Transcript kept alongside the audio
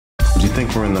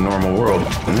think we're in the normal world,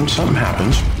 and then something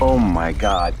happens, Oh my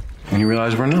God. and you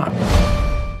realize we're not.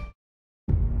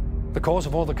 The cause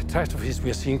of all the catastrophes we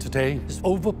are seeing today is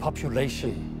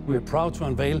overpopulation. We are proud to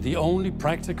unveil the only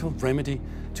practical remedy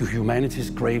to humanity's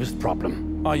gravest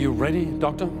problem. Are you ready,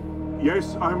 Doctor?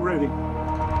 Yes, I'm ready.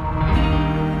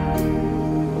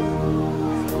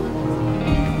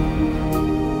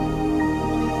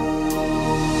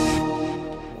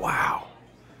 Wow.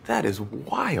 That is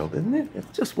wild, isn't it?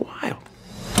 It's just wild.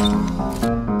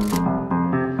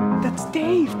 That's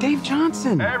Dave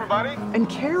Johnson. Hey, everybody. And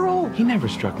Carol. He never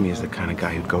struck me as the kind of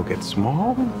guy who'd go get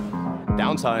small.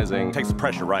 Downsizing takes the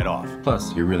pressure right off.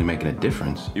 Plus, you're really making a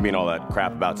difference. You mean all that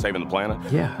crap about saving the planet?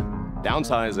 Yeah.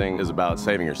 Downsizing is about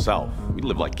saving yourself. We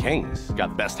live like kings. Got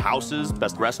the best houses,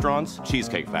 best restaurants,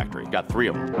 Cheesecake Factory. Got 3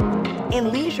 of them. In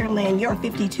Leisureland, your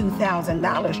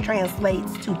 $52,000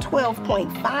 translates to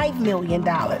 $12.5 million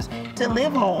to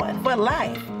live on for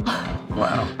life.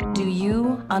 Wow. Do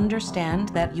you understand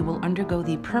that you will undergo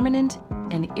the permanent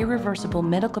and irreversible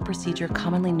medical procedure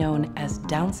commonly known as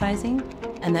downsizing,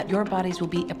 and that your bodies will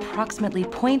be approximately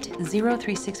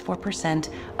 0.0364%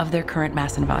 of their current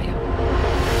mass and volume?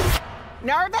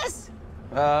 Nervous?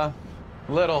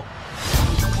 Little.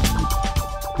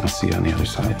 I'll see you on the other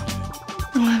side.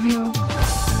 I love you.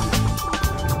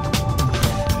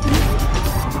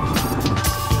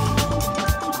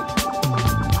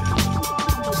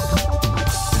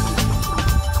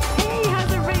 Hey,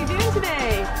 how's everybody doing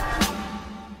today?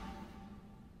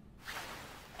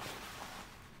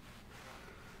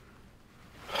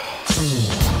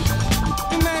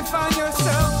 You may find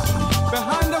yourself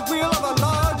behind the wheel of a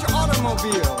large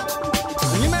automobile.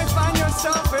 And you may find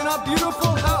yourself in a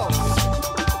beautiful house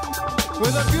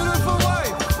with a beautiful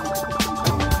wife.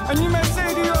 And you may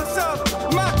say to yourself,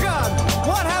 my God,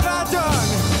 what have I done?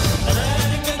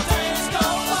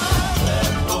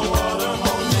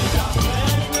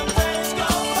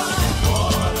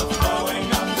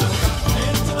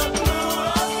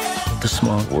 The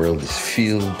small world is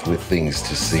filled with things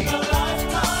to see. Same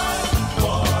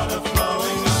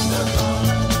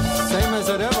as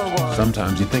it ever was.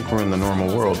 Sometimes you think we're in the normal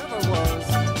world,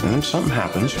 and then something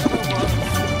happens,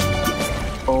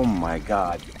 Oh my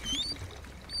God.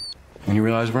 and you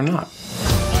realize we're not.